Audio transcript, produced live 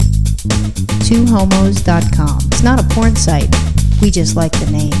twohomos.com. It's not a porn site. We just like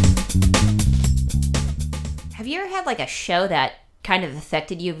the name. Have you ever had like a show that kind of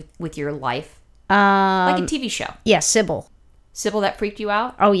affected you with your life? Like a TV show? Yeah, Sybil. Sybil, that freaked you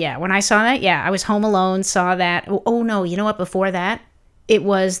out? Oh, yeah. When I saw that, yeah. I was home alone, saw that. Oh, no. You know what? Before that, it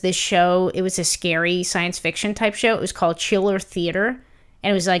was this show. It was a scary science fiction type show. It was called Chiller Theater.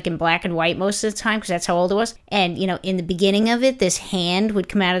 And it was like in black and white most of the time because that's how old it was. And, you know, in the beginning of it, this hand would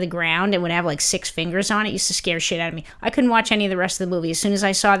come out of the ground and would have like 6 fingers on it. It used to scare shit out of me. I couldn't watch any of the rest of the movie. As soon as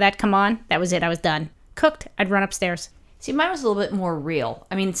I saw that come on, that was it. I was done. Cooked. I'd run upstairs. See, mine was a little bit more real.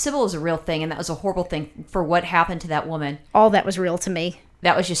 I mean, Sybil is a real thing, and that was a horrible thing for what happened to that woman. All that was real to me.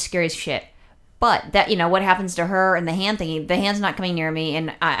 That was just scary as shit. But that, you know, what happens to her and the hand thingy, the hand's not coming near me,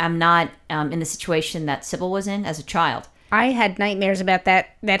 and I'm not in the situation that Sybil was in as a child. I had nightmares about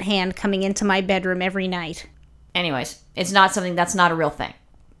that hand coming into my bedroom every night. Anyways, it's not something that's not a real thing.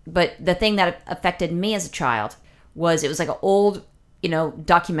 But the thing that affected me as a child was it was like an old, you know,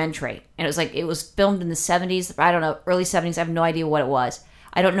 documentary. And it was filmed in the 70s, I don't know, early 70s. I have no idea what it was.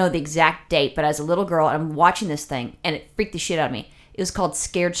 I don't know the exact date, but as a little girl, I'm watching this thing and it freaked the shit out of me. It was called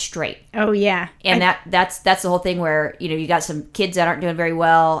Scared Straight. Oh, yeah. And that's the whole thing where, you know, you got some kids that aren't doing very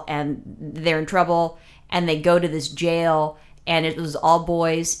well and they're in trouble and they go to this jail and it was all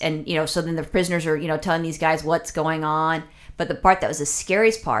boys. And, you know, so then the prisoners are, you know, telling these guys what's going on. But the part that was the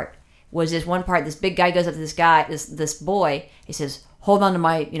scariest part was this one part. This big guy goes up to this guy, this boy. He says, hold on to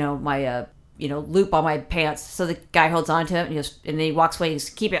my loop on my pants. So the guy holds on to it and then he walks away. He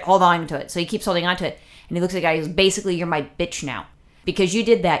goes, hold on to it. So he keeps holding on to it. And he looks at the guy. He goes, basically, you're my bitch now. Because you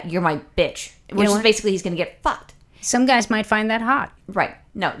did that, you're my bitch. Which is basically he's going to get fucked. Some guys might find that hot. Right.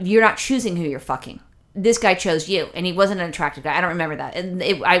 No, you're not choosing who you're fucking. This guy chose you, and he wasn't an attractive guy. I don't remember that. And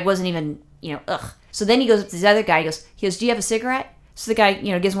I wasn't even, you know, ugh. So then he goes up to this other guy. He goes, do you have a cigarette? So the guy,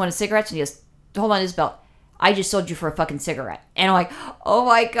 you know, gives him one of the cigarettes, and he goes, hold on to his belt. I just sold you for a fucking cigarette. And I'm like, oh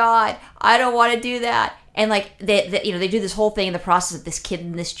my God, I don't want to do that. And like, they do this whole thing in the process of this kid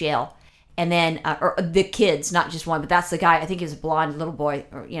in this jail. And then, or the kids, not just one, but that's the guy. I think he was a blonde little boy,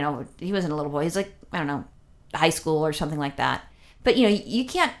 or, you know, he wasn't a little boy. He's like, I don't know, high school or something like that. But, you know, you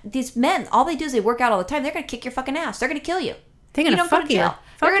can't, these men, all they do is they work out all the time. They're going to kick your fucking ass. They're going to kill you. They're going to fuck you.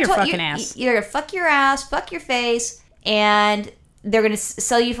 Fuck your fucking ass. They're going to fuck your ass, fuck your face, and they're going to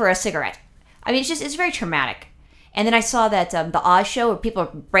sell you for a cigarette. I mean, it's very traumatic. And then I saw that the Oz show where people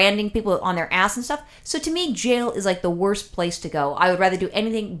are branding people on their ass and stuff. So to me, jail is like the worst place to go. I would rather do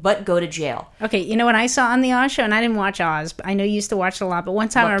anything but go to jail. Okay, you know what I saw on the Oz show? And I didn't watch Oz. I know you used to watch it a lot. But one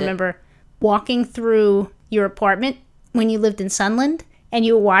time I remember walking through your apartment when you lived in Sunland. And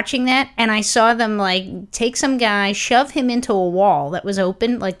you were watching that. And I saw them like take some guy, shove him into a wall that was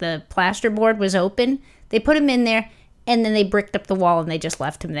open. Like the plasterboard was open. They put him in there. And then they bricked up the wall and they just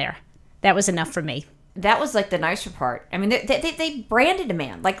left him there. That was enough for me. That was like the nicer part. I mean, they branded a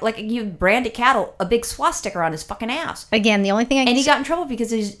man like you brand a cattle, a big swastika on his fucking ass. Again, the only thing he got in trouble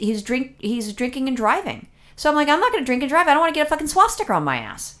because he's drinking and driving. So I'm like, I'm not going to drink and drive. I don't want to get a fucking swastika on my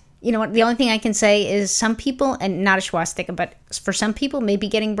ass. You know what? The only thing I can say is some people, and not a swastika, but for some people, maybe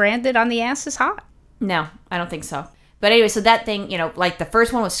getting branded on the ass is hot. No, I don't think so. But anyway, so that thing, you know, like the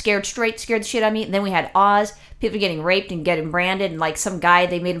first one was scared the shit out of me. And then we had Oz, people getting raped and getting branded. And like some guy,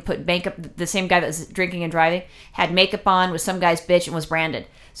 they made him put makeup, the same guy that was drinking and driving, had makeup on, was some guy's bitch and was branded.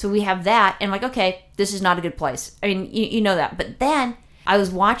 So we have that. And like, okay, this is not a good place. I mean, you know that. But then I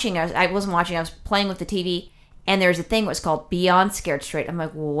was watching, I was playing with the TV. And there's a thing what's called Beyond Scared Straight. I'm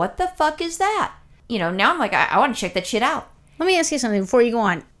like, well, what the fuck is that? You know, now I'm like, I want to check that shit out. Let me ask you something before you go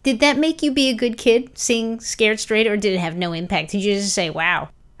on. Did that make you be a good kid, seeing Scared Straight, or did it have no impact? Did you just say, wow,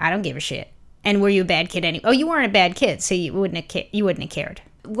 I don't give a shit? And were you a bad kid anyway? Oh, you weren't a bad kid, so you wouldn't have cared.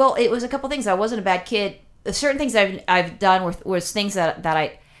 Well, it was a couple things. I wasn't a bad kid. Certain things I've done was things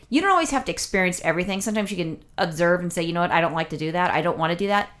that you don't always have to experience everything. Sometimes you can observe and say, you know what, I don't like to do that. I don't want to do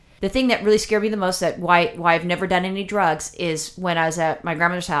that. The thing that really scared me the most, that why I've never done any drugs, is when I was at my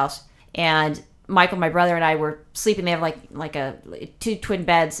grandmother's house and Michael, my brother, and I were sleeping. They have like a 2 twin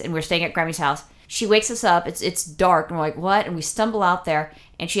beds, and we're staying at Grammy's house. She wakes us up. It's dark, and we're like, what? And we stumble out there,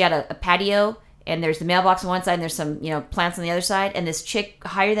 and she had a patio, and there's the mailbox on one side, and there's some plants on the other side. And this chick,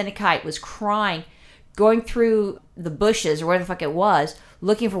 higher than a kite, was crying, going through the bushes or where the fuck it was,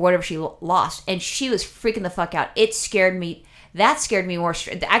 looking for whatever she lost. And she was freaking the fuck out. It scared me. That scared me more.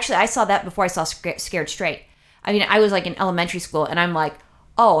 Actually, I saw that before I saw Scared Straight. I mean, I was like in elementary school, and I'm like,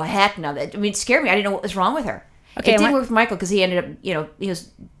 oh, heck no. It scared me. I didn't know what was wrong with her. Okay, It didn't work for Michael because he ended up,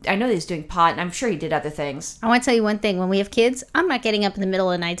 I know he was doing pot, and I'm sure he did other things. I want to tell you one thing. When we have kids, I'm not getting up in the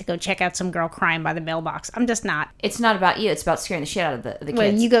middle of the night to go check out some girl crying by the mailbox. I'm just not. It's not about you. It's about scaring the shit out of the kids.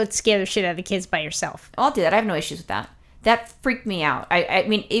 Well, you go scare the shit out of the kids by yourself. I'll do that. I have no issues with that. That freaked me out. I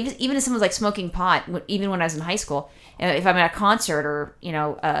mean, even if someone's like smoking pot, even when I was in high school, if I'm at a concert or,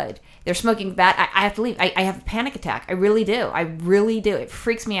 they're smoking that, I have to leave. I have a panic attack. I really do. I really do. It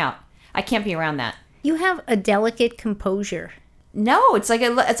freaks me out. I can't be around that. You have a delicate composure. No, it's like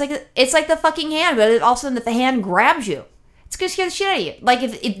the fucking hand, but all of a sudden if the hand grabs you, it's gonna scare the shit out of you. Like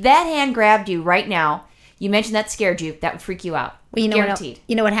if that hand grabbed you right now, you mentioned that scared you, that would freak you out. Well, Guaranteed.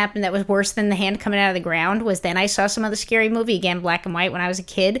 You know what happened that was worse than the hand coming out of the ground was then I saw some other scary movie, again, black and white, when I was a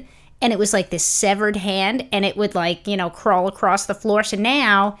kid. And it was like this severed hand, and it would crawl across the floor. So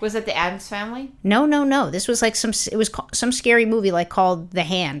now, Was it the Addams Family? no. This was like some scary movie like called The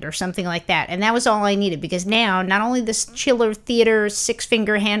Hand or something like that. And that was all I needed, because now not only this chiller theater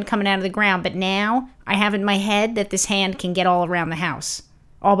 6-finger hand coming out of the ground, but now I have in my head that this hand can get all around the house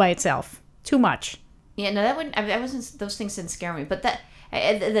all by itself. Too much. Yeah, no, that wouldn't. I wasn't. Those things didn't scare me, but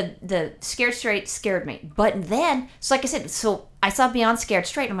the scared straight scared me. But then, so like I said, so I saw Beyond Scared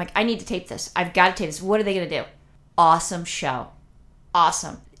Straight. And I'm like, I need to tape this. I've got to tape this. What are they going to do? Awesome show,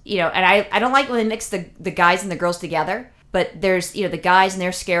 awesome. And I don't like when they mix the guys and the girls together. But there's the guys and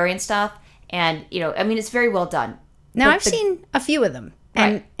they're scary and stuff. And I mean, it's very well done. Now I've seen a few of them,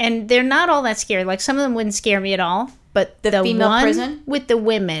 Right. and they're not all that scary. Like some of them wouldn't scare me at all. But the female one prison with the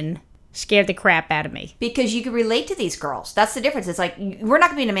women scared the crap out of me. Because you can relate to these girls. That's the difference. It's like, we're not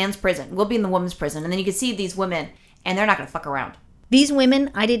going to be in a man's prison. We'll be in the woman's prison. And then you can see these women, and they're not going to fuck around. These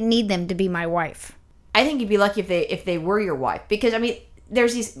women, I didn't need them to be my wife. I think you'd be lucky if they were your wife. Because, I mean,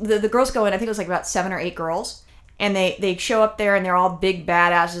 there's these, the girls go in, I think it was like about 7 or 8 girls. And they show up there, and they're all big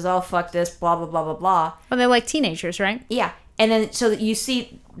badasses. Oh, fuck this, blah, blah, blah, blah, blah. Well, they're like teenagers, right? Yeah. And then, so you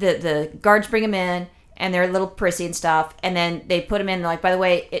see the guards bring them in, and they're a little prissy and stuff, and then they put them in, and like, by the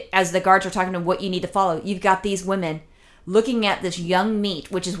way, as the guards are talking to what you need to follow, you've got these women looking at this young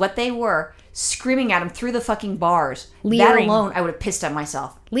meat, which is what they were, screaming at him through the fucking bars. Leering. That alone, I would have pissed at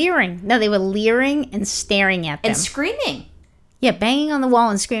myself. Leering. No, they were leering and staring at them. And screaming. Yeah, banging on the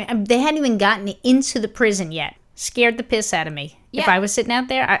wall and screaming. They hadn't even gotten into the prison yet. Scared the piss out of me. Yeah. If I was sitting out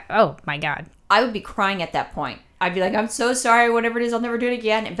there, oh my God. I would be crying at that point. I'd be like, I'm so sorry, whatever it is, I'll never do it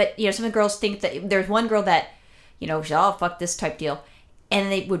again. But, some of the girls think that, there's one girl that, she's, oh, fuck this type deal.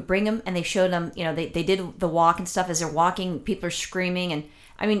 And they would bring them, and they showed them, they did the walk and stuff. As they're walking, people are screaming. And,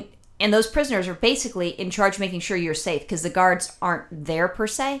 I mean, and those prisoners are basically in charge of making sure you're safe, because the guards aren't there, per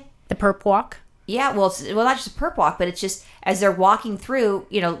se. The perp walk? Yeah, well, not just a perp walk, but it's just, as they're walking through,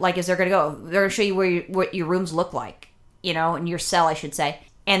 like, as they're going to go, they're going to show you what your rooms look like, in your cell, I should say.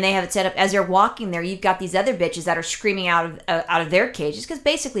 And they have it set up as they're walking there. You've got these other bitches that are screaming out of their cages, because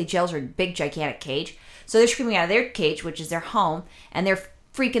basically jails are a big, gigantic cage. So they're screaming out of their cage, which is their home, and they're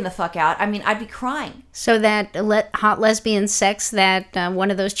freaking the fuck out. I mean, I'd be crying. So that hot lesbian sex that one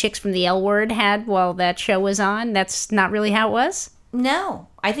of those chicks from the L Word had while that show was on, that's not really how it was? No,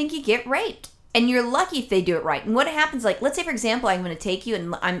 I think you get raped. And you're lucky if they do it right. And what happens, like, let's say, for example, I'm going to take you,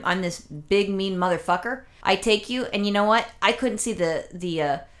 and I'm this big, mean motherfucker. I take you, and you know what? I couldn't see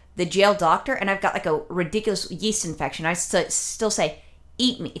the jail doctor, and I've got, like, a ridiculous yeast infection. I still say,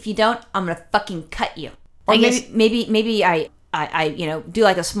 eat me. If you don't, I'm going to fucking cut you. Or maybe I do,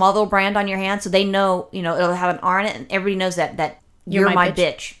 like, a small little brand on your hand so they know, it'll have an R in it, and everybody knows that you're my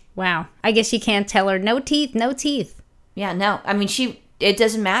bitch. Wow. I guess you can't tell her, no teeth, no teeth. Yeah, no. I mean, it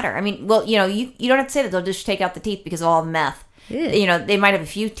doesn't matter. I mean, well, you don't have to say that. They'll just take out the teeth because of all the meth. Ew. They might have a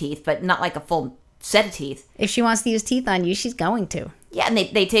few teeth, but not like a full set of teeth. If she wants to use teeth on you, she's going to. Yeah, and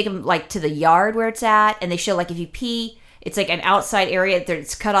they take them, like, to the yard where it's at, and they show, like, if you pee, it's like an outside area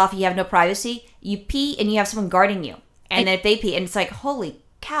that's cut off, you have no privacy. You pee, and you have someone guarding you. And then if they pee, and it's like, holy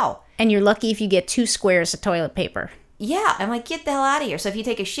cow. And you're lucky if you get 2 squares of toilet paper. Yeah, I'm like, get the hell out of here. So if you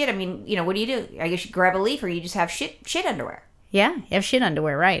take a shit, I mean, what do? I guess you grab a leaf, or you just have shit underwear. Yeah, you have shit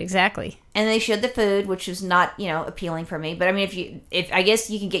underwear, right? Exactly. And they showed the food, which was not, appealing for me. But I mean, if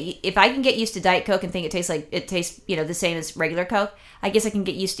I can get used to Diet Coke and think it tastes, the same as regular Coke, I guess I can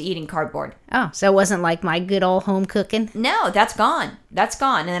get used to eating cardboard. Oh, so it wasn't like my good old home cooking? No, that's gone. That's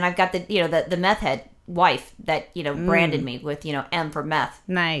gone. And then I've got the meth head wife that, branded me with, M for meth.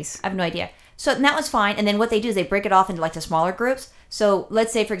 Nice. I have no idea. So that was fine. And then what they do is they break it off into, like, the smaller groups. So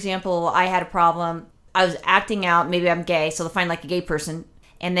let's say, for example, I had a problem. I was acting out, maybe I'm gay, so they'll find, like, a gay person.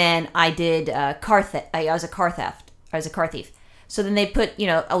 And then I did car theft. I was a car thief. So then they put,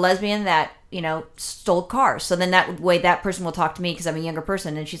 a lesbian that stole cars. So then that way that person will talk to me because I'm a younger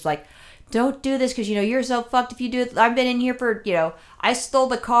person, and she's like, don't do this because, you're so fucked if you do it. I've been in here for, I stole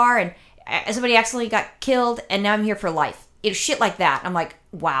the car and somebody accidentally got killed and now I'm here for life. Shit like that. I'm like,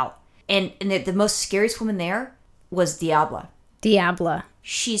 wow. And the most scariest woman there was Diabla. Diabla.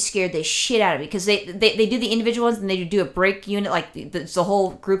 She scared the shit out of me because they do the individual ones and they do a break unit. Like it's the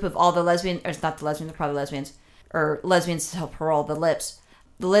whole group of all the lesbians, or it's not the lesbians, they're probably lesbians, or lesbians to help parole, the lips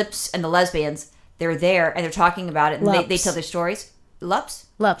and the lesbians. They're there and they're talking about it and they tell their stories. Lups?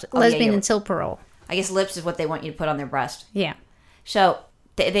 Lups. Lesbian until parole. I guess lips is what they want you to put on their breast. Yeah. So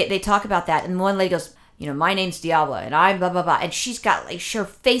they talk about that, and one lady goes, my name's Diabla, and I'm blah blah blah, and she's got her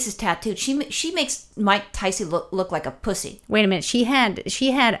face is tattooed. She makes Mike Tyson look like a pussy. Wait a minute. She had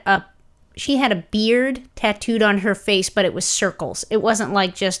a beard tattooed on her face, but it was circles. It wasn't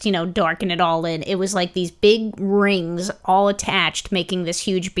like just darken it all in. It was like these big rings all attached, making this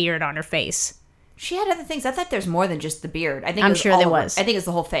huge beard on her face. She had other things. I thought there's more than just the beard. I'm sure there was. I think it's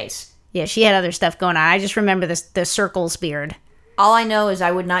the whole face. Yeah, she had other stuff going on. I just remember the circles beard. All I know is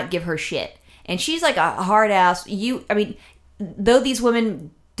I would not give her shit. And she's like a hard ass. Though these women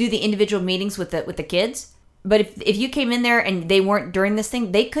do the individual meetings with the kids, but if you came in there and they weren't during this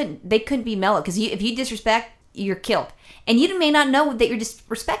thing, they couldn't be mellow because if you disrespect, you're killed. And you may not know that you're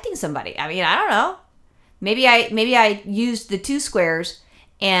disrespecting somebody. I don't know. Maybe I used the 2 squares.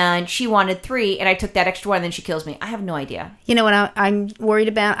 And she wanted 3, and I took that extra one, and then she kills me. I have no idea. You know what I'm worried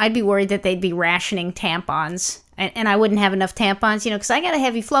about? I'd be worried that they'd be rationing tampons. And I wouldn't have enough tampons, because I got a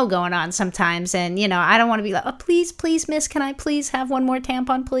heavy flow going on sometimes. And, I don't want to be like, oh, please, miss, can I please have one more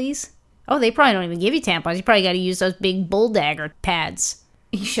tampon, please? Oh, they probably don't even give you tampons. You probably got to use those big bull dagger pads.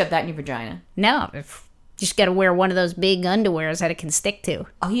 You shove that in your vagina. No, you just got to wear one of those big underwears that it can stick to.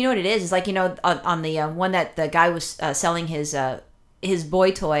 Oh, you know what it is? It's like, on the one that the guy was selling his boy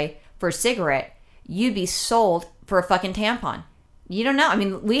toy for a cigarette, you'd be sold for a fucking tampon. You don't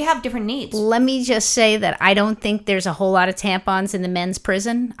know. We have different needs. Let me just say that I don't think there's a whole lot of tampons in the men's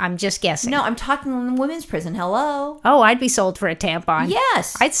prison. I'm just guessing. No, I'm talking in the women's prison. Hello. Oh, I'd be sold for a tampon.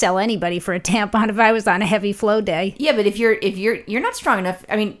 Yes. I'd sell anybody for a tampon if I was on a heavy flow day. Yeah, but if you're not strong enough,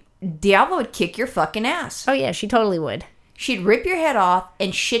 Diablo would kick your fucking ass. Oh yeah, she totally would. She'd rip your head off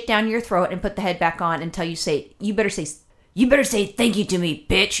and shit down your throat and put the head back on until you better say thank you to me,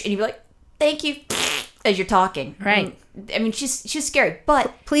 bitch. And you'd be like, thank you, as you're talking. Right. She's scary,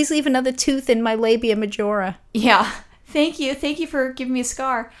 but... Please leave another tooth in my labia majora. Yeah. Thank you. Thank you for giving me a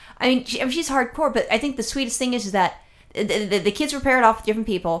scar. She's hardcore, but I think the sweetest thing is that the kids were paired off with different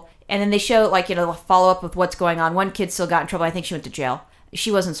people, and then they show, follow up with what's going on. One kid still got in trouble. I think she went to jail.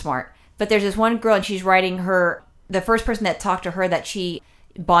 She wasn't smart. But there's this one girl, and she's writing the first person that talked to her that she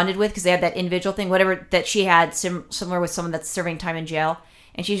bonded with, because they had that individual thing, whatever that she had similar with someone that's serving time in jail.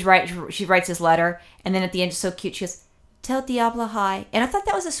 And she writes this letter, and then at the end, it's so cute. She goes, "Tell Diabla hi." And I thought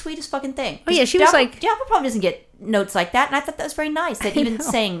that was the sweetest fucking thing. Oh yeah, she was like, Diabla probably doesn't get notes like that, and I thought that was very nice. That even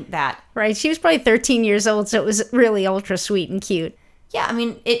saying that, right? She was probably 13 years old, so it was really ultra sweet and cute. Yeah,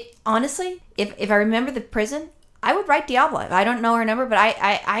 it honestly, if I remember the prison, I would write Diabla. I don't know her number, but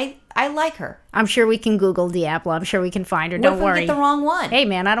I like her. I'm sure we can Google Diabla. I'm sure we can find her. What Don't if we worry. Get the wrong one? Hey,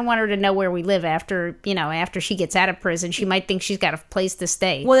 man, I don't want her to know where we live after she gets out of prison. She might think she's got a place to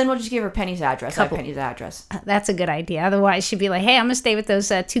stay. Well, then we'll just give her Penny's address. I have Penny's address. That's a good idea. Otherwise, she'd be like, hey, I'm going to stay with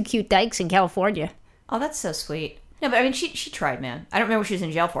those 2 cute dykes in California. Oh, that's so sweet. No, but she tried, man. I don't remember what she was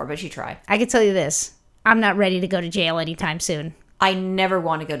in jail for, but she tried. I can tell you this. I'm not ready to go to jail anytime soon. I never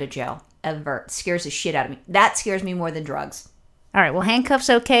want to go to jail. Ever. It scares the shit out of me. That scares me more than drugs. All right, well, handcuffs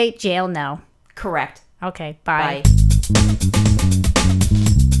okay, jail no. Correct. Okay, bye. Bye.